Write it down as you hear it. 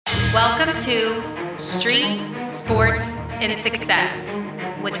Welcome to Streets, Sports, and Success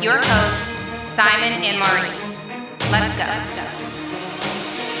with your hosts, Simon and Maurice. Let's go.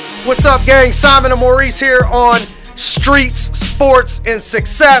 What's up, gang? Simon and Maurice here on Streets, Sports, and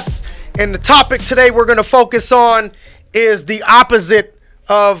Success. And the topic today we're going to focus on is the opposite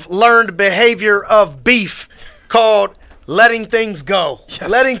of learned behavior of beef, called letting things go. Yes.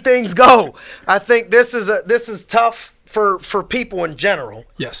 Letting things go. I think this is tough for people in general.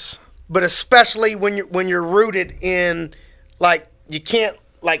 Yes. But especially when you're rooted in, like, you can't,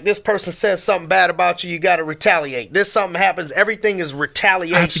 like, this person says something bad about you, you got to retaliate. This something happens, everything is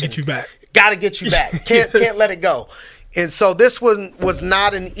retaliation. I have to get you back. Got to get you back. Can't let it go. And so this one was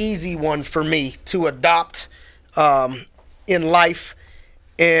not an easy one for me to adopt in life,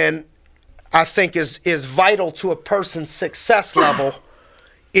 and I think is vital to a person's success level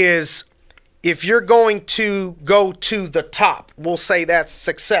is if you're going to go to the top, we'll say that's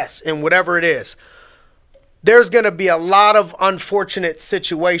success in whatever it is, there's going to be a lot of unfortunate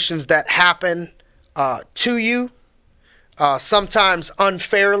situations that happen to you, sometimes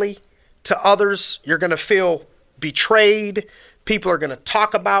unfairly to others. You're going to feel betrayed. People are going to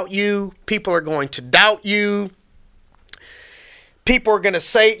talk about you. People are going to doubt you. People are going to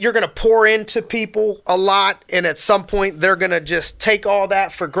say, you're going to pour into people a lot, and at some point they're going to just take all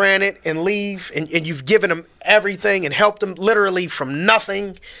that for granted and leave, and you've given them everything and helped them literally from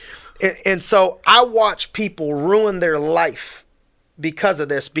nothing. And so I watch people ruin their life because of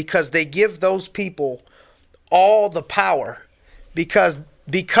this, because they give those people all the power, because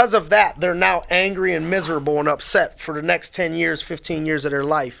of that they're now angry and miserable and upset for the next 10 years, 15 years of their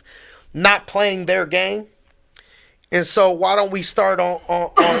life, not playing their game. And so why don't we start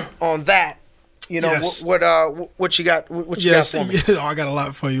on that? You know, yes. What you got? What you got for me? Yeah, I got a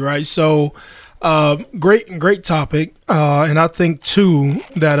lot for you, right? So, great topic, and I think too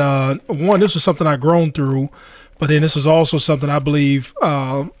that one, this is something I've grown through, but then this is also something I believe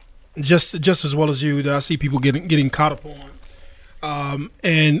just as well as you that I see people getting caught up on.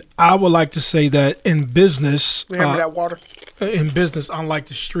 And I would like to say that in business, remember that water. In business, unlike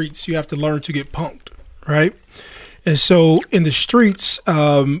the streets, you have to learn to get punked, right? And so in the streets,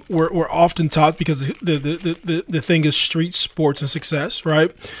 we're often taught, because the thing is street sports and success,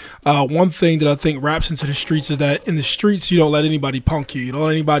 right? One thing that I think wraps into the streets is that in the streets, you don't let anybody punk you. You don't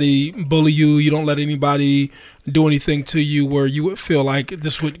let anybody bully you. You don't let anybody do anything to you where you would feel like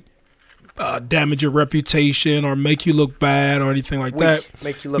this would damage your reputation or make you look bad or anything like that.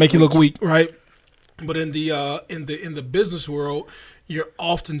 Make you look weak, right? But in the business world, you're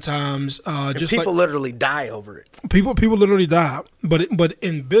oftentimes just people literally die over it. People literally die, but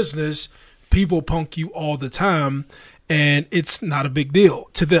in business, people punk you all the time, and it's not a big deal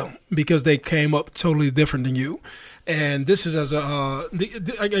to them because they came up totally different than you. And this is I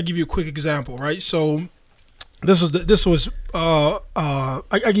give you a quick example, right? So I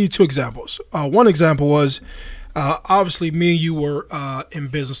give you two examples. One example was obviously me and you were in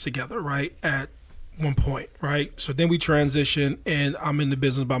business together, right? At one point, right? So then we transition and I'm in the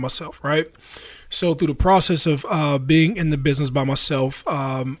business by myself, right? So through the process of being in the business by myself,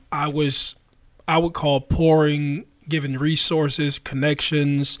 I would call pouring, giving resources,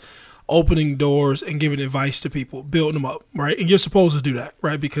 connections, opening doors, and giving advice to people, building them up, right? And you're supposed to do that,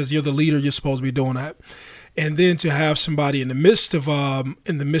 right? Because you're the leader, you're supposed to be doing that. And then to have somebody in the midst of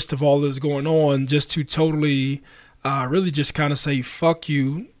all this going on, just to totally really just kind of say, fuck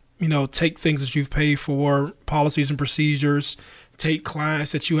you, you know, take things that you've paid for, policies and procedures, take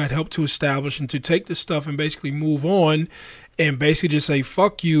clients that you had helped to establish, and to take this stuff and basically move on and basically just say,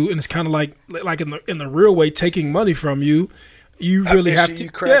 fuck you. And it's kind of like in the real way, taking money from you. You really have to. You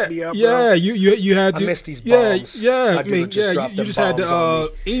crack me up, yeah. Bro. You had to. I miss these bombs. Yeah. I mean, you just had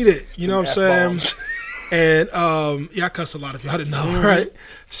to eat it. You know what I'm saying? And I cuss a lot if y'all didn't know, right?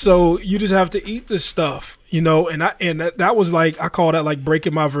 So you just have to eat this stuff, you know. And that was like, I call that like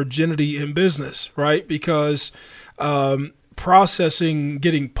breaking my virginity in business, right? Because processing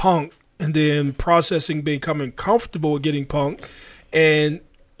getting punked, and then processing becoming comfortable with getting punked, and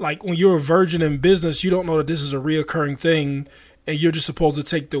like when you're a virgin in business, you don't know that this is a reoccurring thing, and you're just supposed to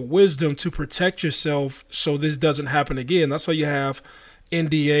take the wisdom to protect yourself so this doesn't happen again. That's why you have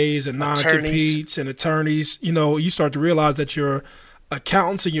NDAs and non-competes and attorneys. You know, you start to realize that your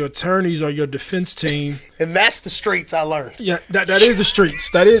accountants and your attorneys are your defense team. And that's the streets I learned. Yeah, that is the streets.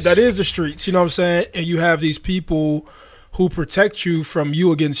 That is the streets. You know what I'm saying? And you have these people who protect you from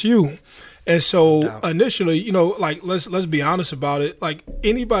you against you. And so initially, you know, like let's be honest about it. Like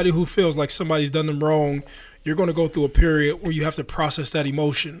anybody who feels like somebody's done them wrong, you're going to go through a period where you have to process that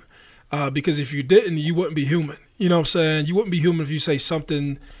emotion. Because if you didn't, you wouldn't be human. You know what I'm saying? You wouldn't be human if you say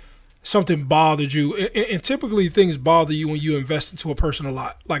something something bothered you, and typically things bother you when you invest into a person a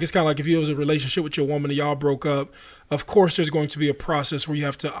lot. Like it's kind of like if you was a relationship with your woman and y'all broke up, of course there's going to be a process where you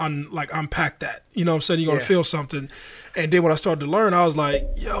have to unpack that. You know what I'm saying? You're going to feel something. And then when I started to learn, I was like,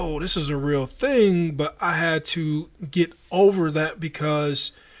 yo, this is a real thing, but I had to get over that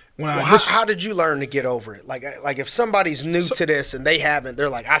because how did you learn to get over it? Like if somebody's new to this and they haven't, they're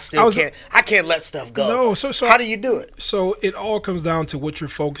like, I can't let stuff go. No, so how do you do it? So it all comes down to what you're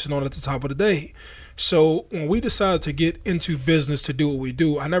focusing on at the top of the day. So when we decided to get into business to do what we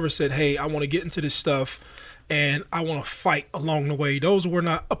do, I never said, hey, I want to get into this stuff and I want to fight along the way. Those were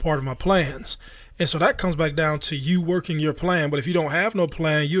not a part of my plans. And so that comes back down to you working your plan. But if you don't have no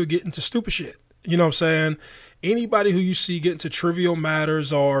plan, you'll get into stupid shit. You know what I'm saying? Anybody who you see get into trivial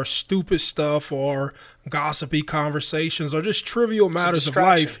matters or stupid stuff or gossipy conversations or just trivial matters of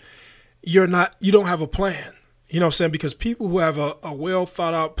life, you don't have a plan. You know what I'm saying? Because people who have a well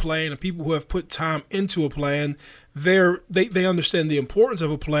thought out plan and people who have put time into a plan, they understand the importance of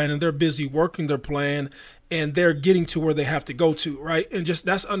a plan and they're busy working their plan and they're getting to where they have to go to, right? And just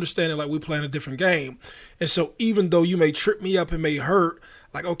that's understanding like we playing a different game. And so even though you may trip me up and may hurt,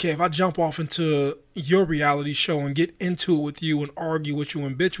 like, okay, if I jump off into your reality show and get into it with you and argue with you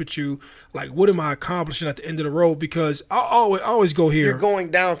and bitch with you, like, what am I accomplishing at the end of the road? Because I always go here. You're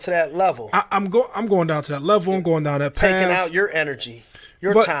going down to that level. I'm going down to that level. I'm going down that path. Taking out your energy,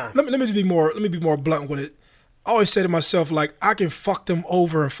 your time. Let me be more blunt with it. I always say to myself, like, I can fuck them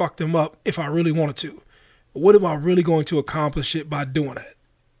over and fuck them up if I really wanted to. What am I really going to accomplish it by doing that?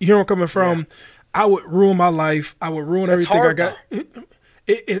 You hear where I'm coming from? Yeah. I would ruin my life. I would ruin everything I got.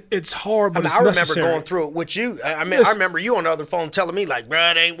 It's hard, but it's necessary. I remember going through it with you. I remember you on the other phone telling me, like,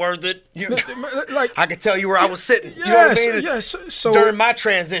 bro, it ain't worth it. Like, I could tell you where I was sitting. You know what I mean? Yes. So during my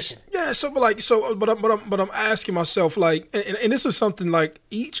transition. Yeah. But I'm asking myself, like, and this is something like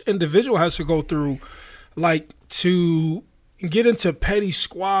each individual has to go through, like, to get into petty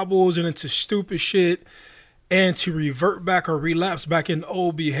squabbles and into stupid shit. And to revert back or relapse back in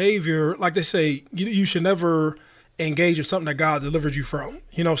old behavior, like they say, you should never engage in something that God delivered you from.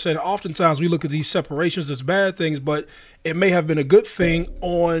 You know what I'm saying? Oftentimes we look at these separations as bad things, but it may have been a good thing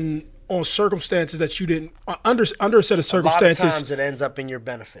on circumstances that you didn't, under a set of circumstances. A lot of times it ends up in your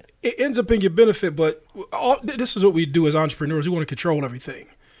benefit. It ends up in your benefit, but this is what we do as entrepreneurs. We want to control everything,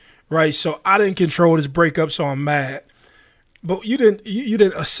 right? So I didn't control this breakup, so I'm mad. But you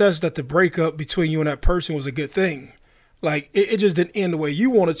didn't assess that the breakup between you and that person was a good thing. Like it just didn't end the way you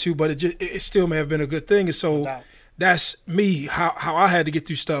wanted to, but it still may have been a good thing. And so that's me, how I had to get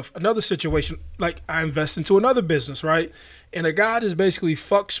through stuff. Another situation, like I invest into another business, right? And a guy just basically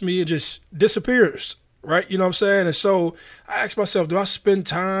fucks me and just disappears, right? You know what I'm saying? And so I asked myself, do I spend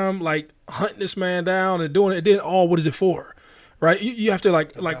time like hunting this man down and doing it? Then what is it for? Right? You have to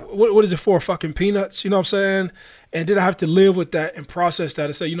like what is it for? Fucking peanuts? You know what I'm saying? And then I have to live with that and process that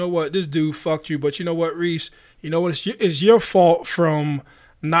and say, you know what, this dude fucked you, but you know what, Reese, you know what, it's your fault from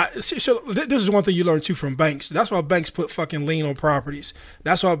not. So this is one thing you learn too from banks. That's why banks put fucking lien on properties.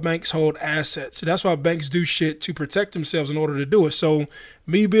 That's why banks hold assets. That's why banks do shit to protect themselves in order to do it. So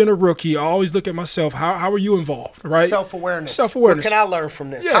me being a rookie, I always look at myself. How are you involved? Right? Self-awareness. What can I learn from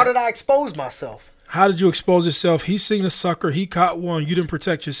this? Yeah. How did I expose myself? How did you expose yourself? He seen a sucker. He caught one. You didn't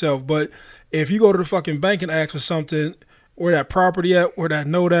protect yourself. But if you go to the fucking bank and ask for something, where that property at, where that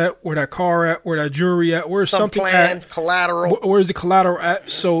note at, where that car at, where that jewelry at, where's something plan, at, collateral. Where's the collateral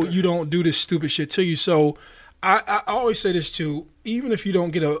at, so you don't do this stupid shit to you. So I always say this too, even if you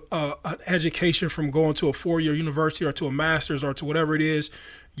don't get an education from going to a 4-year university or to a master's or to whatever it is,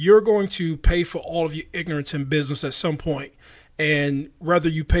 you're going to pay for all of your ignorance in business at some point. And whether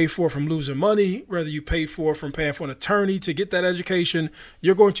you pay for it from losing money, whether you pay for it from paying for an attorney to get that education,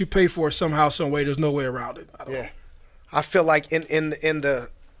 you're going to pay for it somehow, some way. There's no way around it. I feel like in the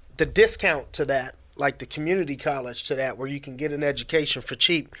discount to that, like the community college to that, where you can get an education for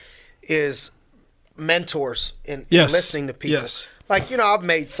cheap, is mentors and listening to people. Yes. Like, you know, I've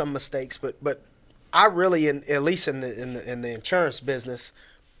made some mistakes, but I really, at least in the insurance business,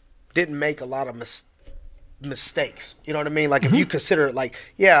 didn't make a lot of mistakes. You know what I mean? Like if you consider it like,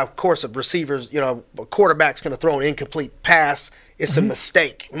 yeah, of course, a receiver's, you know, a quarterback's going to throw an incomplete pass. It's a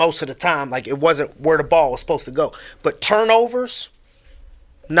mistake most of the time. Like it wasn't where the ball was supposed to go. But turnovers,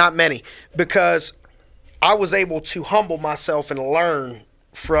 not many, because I was able to humble myself and learn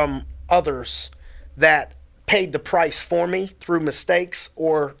from others that paid the price for me through mistakes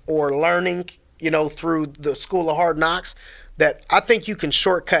or learning, you know, through the school of hard knocks, that I think you can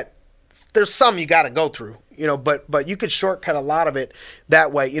shortcut. There's some you got to go through, you know, but you could shortcut a lot of it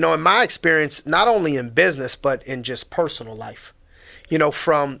that way. You know, in my experience, not only in business, but in just personal life.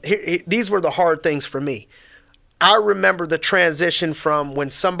 these were the hard things for me. I remember the transition from when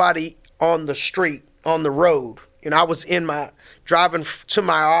somebody on the street, on the road, I was driving to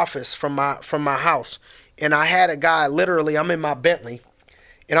my office from my house, and I had a guy, literally, I'm in my Bentley,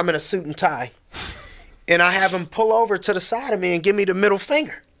 and I'm in a suit and tie, and I have him pull over to the side of me and give me the middle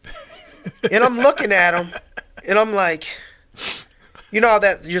finger. And I'm looking at him, and I'm like,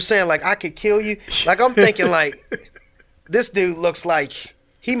 that you're saying, like, I could kill you? Like, I'm thinking, like, this dude looks like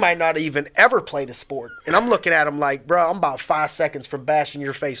he might not even ever played a sport. And I'm looking at him like, bro, I'm about 5 seconds from bashing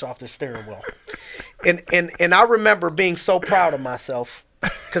your face off the steering wheel. And I remember being so proud of myself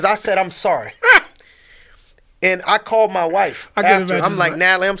because I said, I'm sorry. And I called my wife after. I'm like,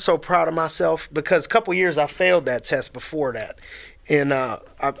 Natalie, I'm so proud of myself because a couple years I failed that test before that. And I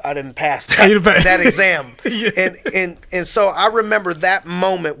didn't pass that exam. Yeah. And so I remember that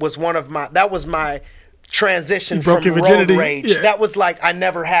moment was that was my transition from road rage. Yeah. That was like, I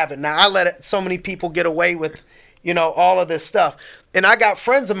never have it. Now I let so many people get away with, all of this stuff. And I got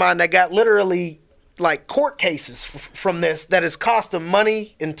friends of mine that got literally like court cases from this that has cost them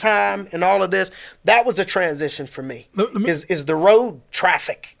money and time and all of this. That was a transition for me. Is the road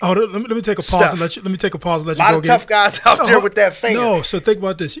traffic. Oh, let me take a pause and let you go. A lot of tough guys out there with that finger. No, so think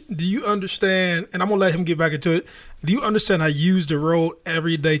about this. Do you understand, and I'm going to let him get back into it. Do you understand I use the road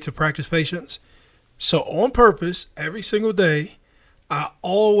every day to practice patience? So on purpose, every single day, I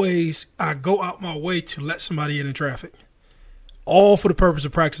go out my way to let somebody in traffic, all for the purpose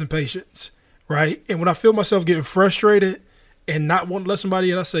of practicing patience, right? And when I feel myself getting frustrated and not wanting to let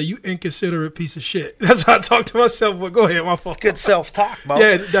somebody in, I say, you inconsiderate piece of shit. That's how I talk to myself. But go ahead, my fault. It's good self-talk, bro.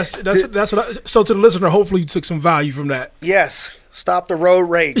 Yeah, that's what so to the listener, hopefully you took some value from that. Yes, stop the road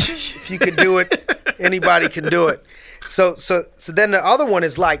rage. If you can do it, anybody can do it. So then the other one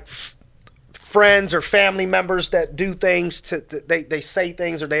is like friends or family members that do things they say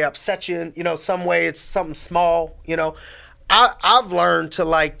things or they upset you in, some way. It's something small, I've learned to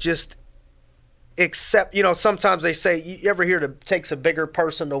like just accept, sometimes they say, you ever hear it takes a bigger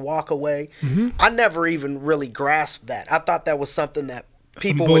person to walk away? Mm-hmm. I never even really grasped that. I thought that was something that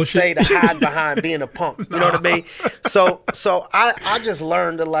people would say to hide behind being a punk. You know what I mean? So I just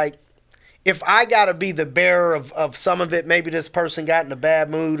learned to like, if I got to be the bearer of some of it, maybe this person got in a bad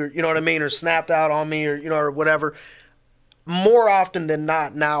mood or, you know what I mean, or snapped out on me or, or whatever, more often than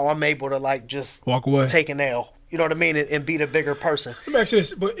not now I'm able to like just walk away, take an L, you know what I mean, and be the bigger person. Let me ask you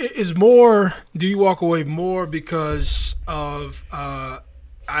this, but is more, do you walk away more because of I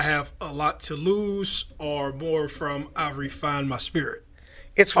have a lot to lose or more from I've refined my spirit?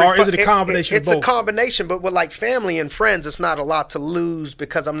 Or is it a combination of both? It's a combination, but with like family and friends, it's not a lot to lose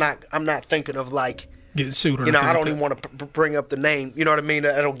because I'm not thinking of like getting sued or I don't even want to bring up the name. You know what I mean?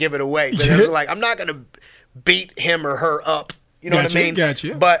 That'll give it away. But it's like I'm not gonna beat him or her up. You know what I mean?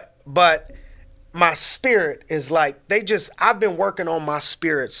 Gotcha. But my spirit is like I've been working on my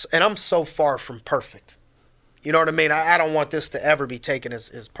spirits, and I'm so far from perfect. You know what I mean? I don't want this to ever be taken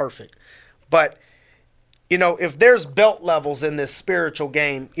as perfect, but. If there's belt levels in this spiritual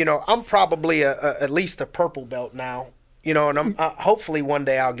game, I'm probably at least a purple belt now, and I'm hopefully one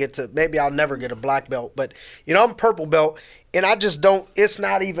day maybe I'll never get a black belt, but, I'm purple belt and I just don't, it's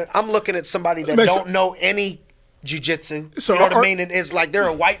not even, I'm looking at somebody that don't know any jiu-jitsu, so you know what I mean? And it's like they're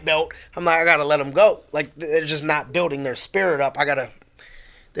a white belt. I'm like, I got to let them go. Like they're just not building their spirit up.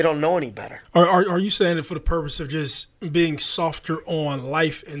 They don't know any better. Are you saying it for the purpose of just being softer on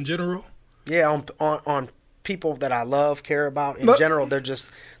life in general? Yeah, on people that I love, care about in general. They're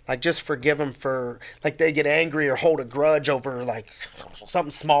just forgive them for like they get angry or hold a grudge over like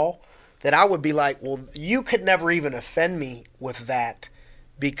something small that I would be like, well, you could never even offend me with that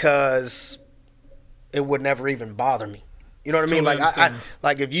because it would never even bother me. You know what I mean? Like I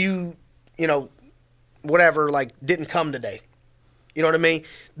like if you whatever, like didn't come today. You know what I mean?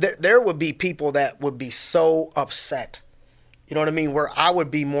 There would be people that would be so upset. You know what I mean? Where I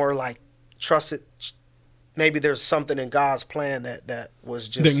would be more like, trust it. Maybe there's something in God's plan that was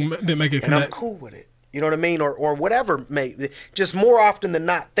just didn't make it connect. And I'm cool with it. You know what I mean? Or whatever. Just more often than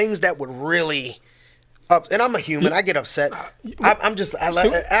not, things that would really and I'm a human. I get upset.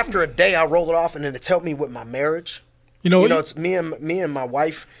 After a day, I roll it off, and then it's helped me with my marriage. It's me and my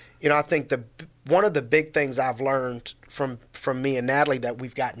wife. I think one of the big things I've learned from me and Natalie that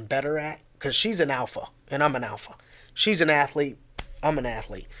we've gotten better at, because she's an alpha and I'm an alpha. She's an athlete. I'm an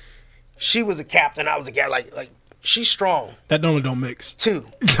athlete. She was a captain. I was a guy. Like she's strong. That normally don't mix. Too.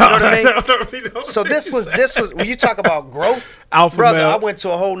 You know what I mean? So this was when you talk about growth, alpha brother. male. I went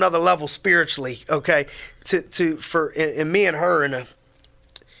to a whole nother level spiritually. Okay, for me and her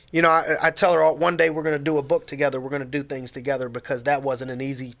You know, I tell her one day we're going to do a book together. We're going to do things together because that wasn't an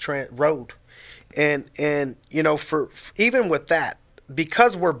easy road. And you know, for even with that,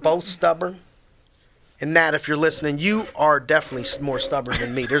 because we're both stubborn, and Nat, if you're listening, you are definitely more stubborn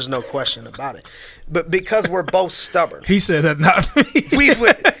than me. There's no question about it. But because we're both stubborn. He said that, not me. we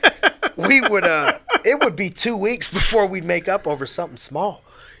would, it would be 2 weeks before we'd make up over something small.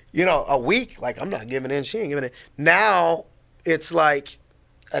 You know, a week, like, I'm not giving in, she ain't giving in. Now, it's like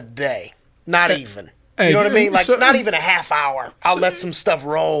a day, not even. You know what I mean? Like, not even a half hour. I'll let some stuff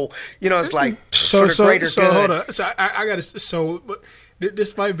roll. You know, it's like, for the greater good. Hold on. So I got to,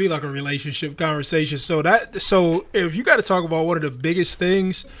 this might be like a relationship conversation. So if you got to talk about one of the biggest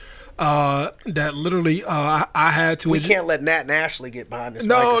things that literally I had to. We can't let Nat and Ashley get behind this.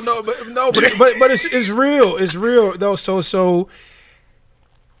 But it's real. It's real though. So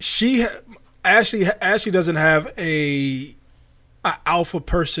Ashley doesn't have a alpha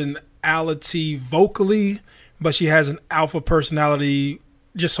personality vocally, but she has an alpha personality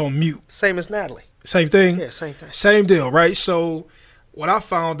just on mute. Same as Natalie. Same thing? Yeah, same thing. Same deal, right? So what I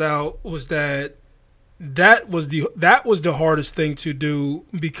found out was that was the hardest thing to do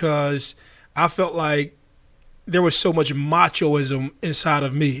because I felt like there was so much machoism inside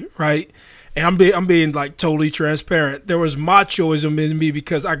of me, right? And I'm being like totally transparent. There was machoism in me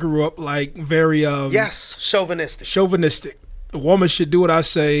because I grew up like very chauvinistic. A woman should do what I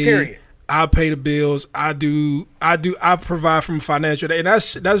say. Period. I pay the bills. I provide from financial, and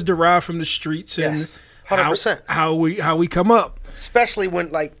that's derived from the streets and 100%. How we come up. Especially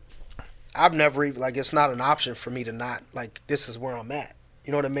when like I've never even like it's not an option for me to not like this is where I'm at.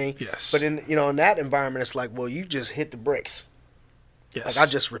 You know what I mean? Yes. But in that environment, it's like, well, you just hit the bricks. Yes. Like I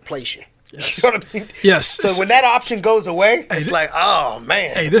just replace you. Yes. You know what I mean? Yes. So when that option goes away, it's like, oh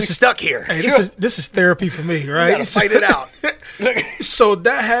man, this is stuck here. Hey, this is therapy for me, right? You gotta fight it out. So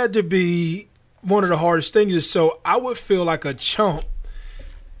that had to be one of the hardest things. Is so I would feel like a chump,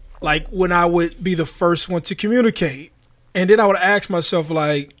 like when I would be the first one to communicate, and then I would ask myself,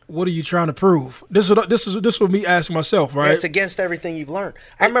 like, what are you trying to prove? This was me asking myself, right? Yeah, it's against everything you've learned.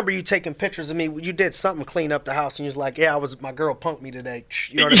 I remember you taking pictures of me. You did something, clean up the house, and you was like, yeah, my girl punked me today.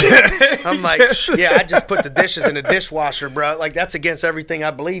 You know what I mean? I'm like, yeah, I just put the dishes in the dishwasher, bro. Like, that's against everything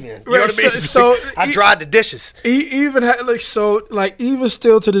I believe in. You know what I mean? So I dried the dishes. Even still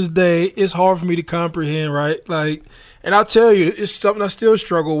to this day, it's hard for me to comprehend, right? Like, and I'll tell you, it's something I still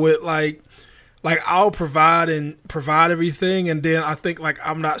struggle with, like I'll provide everything, and then I think like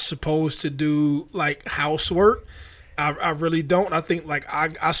I'm not supposed to do like housework. I really don't. I think like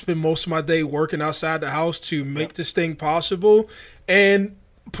I spend most of my day working outside the house to make this thing possible, and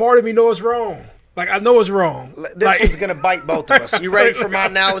part of me knows it's wrong. Like I know it's wrong. This one's gonna bite both of us. You ready for my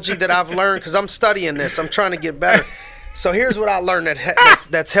analogy that I've learned? Because I'm studying this. I'm trying to get better. So here's what I learned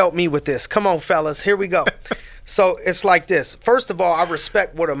that's helped me with this. Come on, fellas. Here we go. So it's like this. First of all, I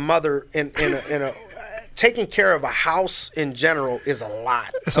respect what a mother in a taking care of a house in general is a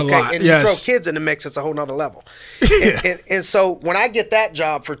lot. It's a lot. And yes. You throw kids in the mix, it's a whole nother level. And so when I get that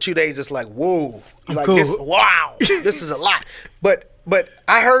job for 2 days, it's like, whoa, like cool. This is a lot. But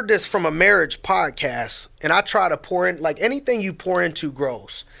I heard this from a marriage podcast, and I try to pour in like anything you pour into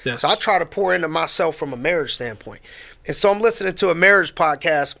grows. Yes. So I try to pour into myself from a marriage standpoint. And so I'm listening to a marriage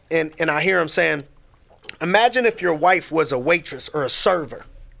podcast, and I hear him saying, imagine if your wife was a waitress or a server,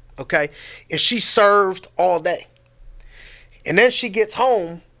 okay? And she served all day. And then she gets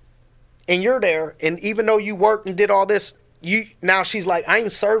home and you're there, and even though you worked and did all this, now she's like, I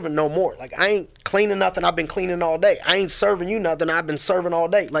ain't serving no more. Like, I ain't cleaning nothing. I've been cleaning all day. I ain't serving you nothing. I've been serving all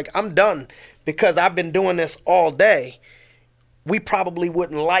day. Like, I'm done because I've been doing this all day. We probably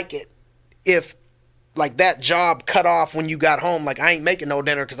wouldn't like it if like that job cut off when you got home. Like, I ain't making no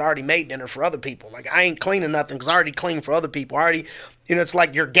dinner because I already made dinner for other people. Like, I ain't cleaning nothing because I already cleaned for other people. It's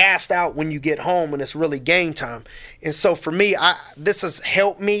like you're gassed out when you get home and it's really game time. And so for me, this has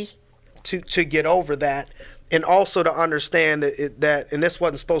helped me to get over that, and also to understand that and this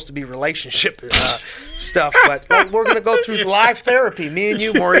wasn't supposed to be relationship stuff, but we're going to go through live therapy. Me and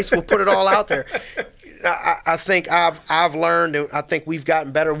you, Maurice, we'll put it all out there. I think I've learned, and I think we've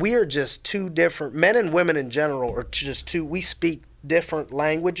gotten better. We are just two different, men and women in general are just two. We speak different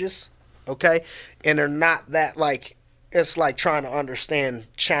languages, okay? And they're not that like, it's like trying to understand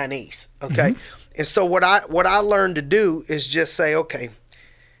Chinese, okay? Mm-hmm. And so what I learned to do is just say, okay,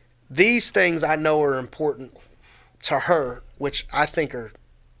 these things I know are important to her, which I think are,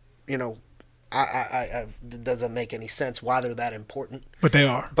 I doesn't make any sense why they're that important. But they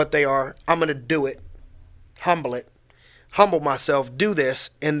are. I'm going to do it. Humble myself, do this,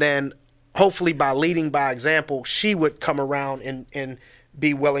 and then hopefully by leading by example, she would come around and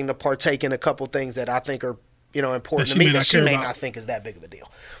be willing to partake in a couple things that I think are, important to me that she may not think is that big of a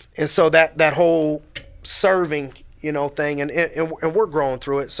deal. And so that whole serving, thing, and we're growing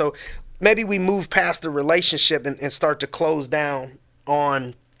through it. So maybe we move past the relationship and start to close down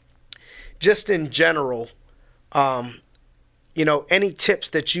on just in general, any tips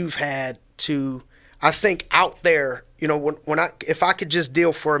that you've had to, I think out there, if I could just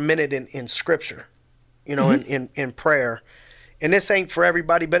deal for a minute in scripture, in prayer, and this ain't for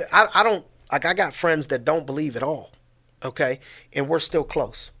everybody, but I don't, like, I got friends that don't believe at all. Okay. And we're still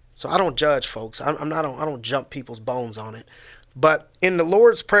close. So I don't judge folks. I don't jump people's bones on it. But in the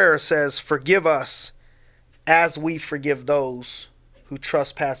Lord's Prayer, it says, forgive us as we forgive those who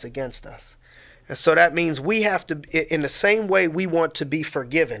trespass against us. And so that means we have to, in the same way we want to be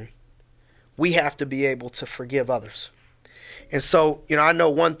forgiven, we have to be able to forgive others. And so, I know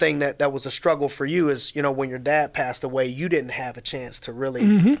one thing that was a struggle for you is, when your dad passed away, you didn't have a chance to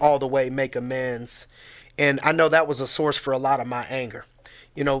really all the way make amends. And I know that was a source for a lot of my anger,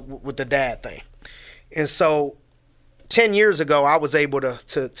 with the dad thing. And so 10 years ago, I was able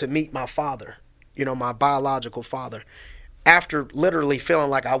to meet my father, my biological father, after literally feeling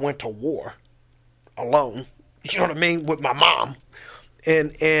like I went to war alone, with my mom.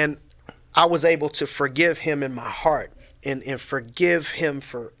 And I was able to forgive him in my heart and forgive him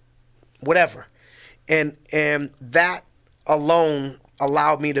for whatever. And that alone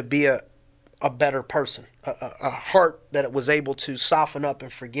allowed me to be a better person, a heart that it was able to soften up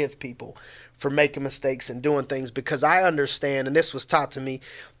and forgive people for making mistakes and doing things, because I understand, and this was taught to me,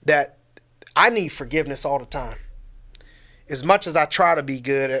 that I need forgiveness all the time. As much as I try to be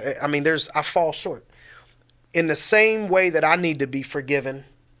good, I fall short. In the same way that I need to be forgiven,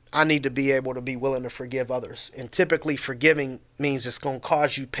 I need to be able to be willing to forgive others. And typically forgiving means it's going to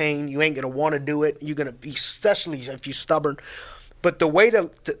cause you pain. You ain't going to want to do it. You're going to be, especially if you're stubborn. But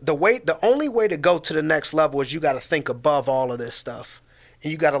the only way to go to the next level is you got to think above all of this stuff. And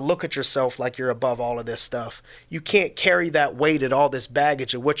you got to look at yourself like you're above all of this stuff. You can't carry that weight and all this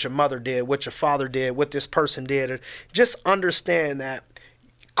baggage of what your mother did, what your father did, what this person did. Just understand that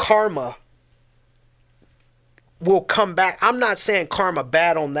karma will come back. I'm not saying karma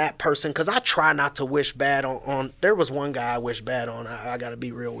bad on that person, because I try not to wish bad on. There was one guy I wish bad on. I got to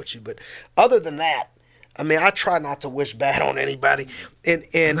be real with you. But other than that, I try not to wish bad on anybody. And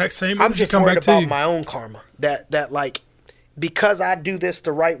I'm just worried about my own karma. That like, because I do this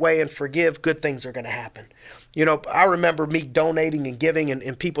the right way and forgive, good things are going to happen. I remember me donating and giving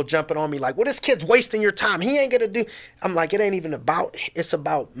and people jumping on me like, well, this kid's wasting your time. He ain't going to do. I'm like, it ain't even about, it's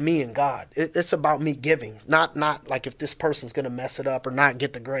about me and God. It's about me giving, not like if this person's going to mess it up or not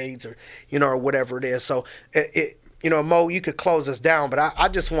get the grades or, or whatever it is. So, Mo, you could close us down, but I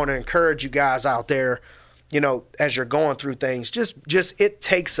just want to encourage you guys out there, as you're going through things, just it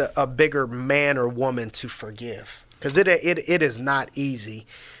takes a bigger man or woman to forgive, because it is not easy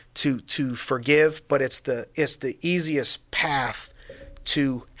to forgive, but it's the easiest path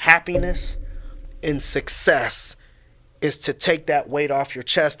to happiness and success, is to take that weight off your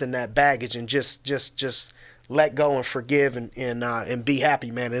chest and that baggage and just let go and forgive and be happy,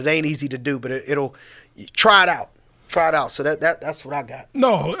 man. It ain't easy to do, but it'll try it out. Try it out. So that's what I got.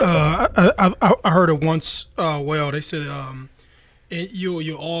 No, I heard it once. They said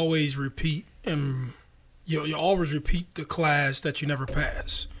you always repeat, and you always repeat the class that you never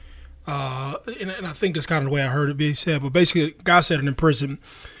pass. And I think that's kind of the way I heard it being said. But basically, God said it in prison,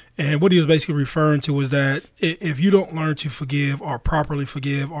 and what he was basically referring to was that if you don't learn to forgive or properly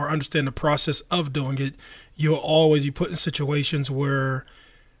forgive or understand the process of doing it, you'll always be put in situations where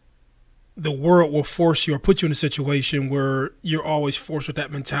the world will force you or put you in a situation where you're always forced with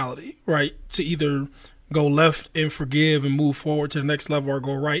that mentality, right? To either go left and forgive and move forward to the next level, or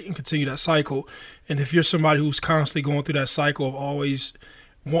go right and continue that cycle. And if you're somebody who's constantly going through that cycle of always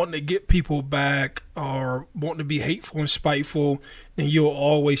wanting to get people back or wanting to be hateful and spiteful, then you'll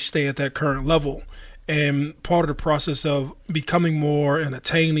always stay at that current level. And part of the process of becoming more and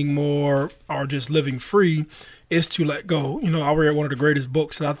attaining more or just living free is to let go. I read one of the greatest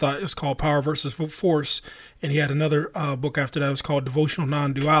books that I thought, it was called Power versus Force. And he had another book after that. It was called Devotional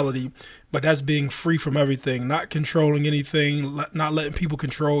Non-Duality. But that's being free from everything, not controlling anything, not letting people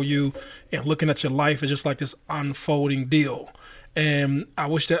control you, and looking at your life as just like this unfolding deal. And I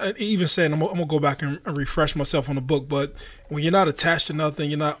wish that, even saying, I'm going to go back and refresh myself on the book, but when you're not attached to nothing,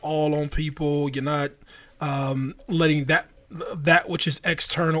 you're not all on people, you're not letting that which is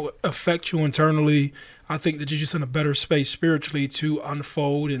external affect you internally, I think that you're just in a better space spiritually to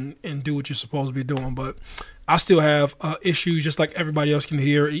unfold and do what you're supposed to be doing. But I still have issues just like everybody else can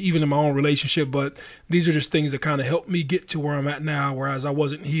hear, even in my own relationship. But these are just things that kind of help me get to where I'm at now, whereas I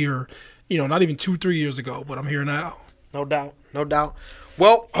wasn't here, not even 2-3 years ago, but I'm here now. No doubt. No doubt.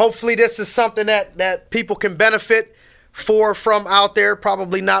 Well, hopefully this is something that people can benefit from out there.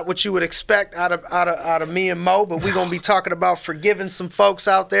 Probably not what you would expect out of me and Mo, but we're going to be talking about forgiving some folks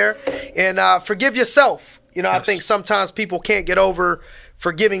out there and forgive yourself. Yes. I think sometimes people can't get over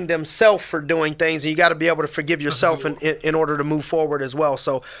forgiving themselves for doing things, and you got to be able to forgive yourself in order to move forward as well.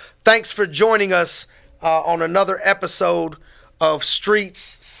 So thanks for joining us on another episode of Streets,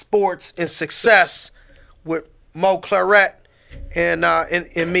 Sports, and Success with Mo Claret and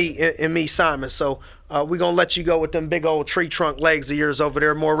me, Simon. So we're going to let you go with them big old tree trunk legs of yours over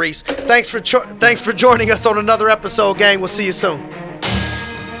there, Maurice. Thanks for joining us on another episode, gang. We'll see you soon.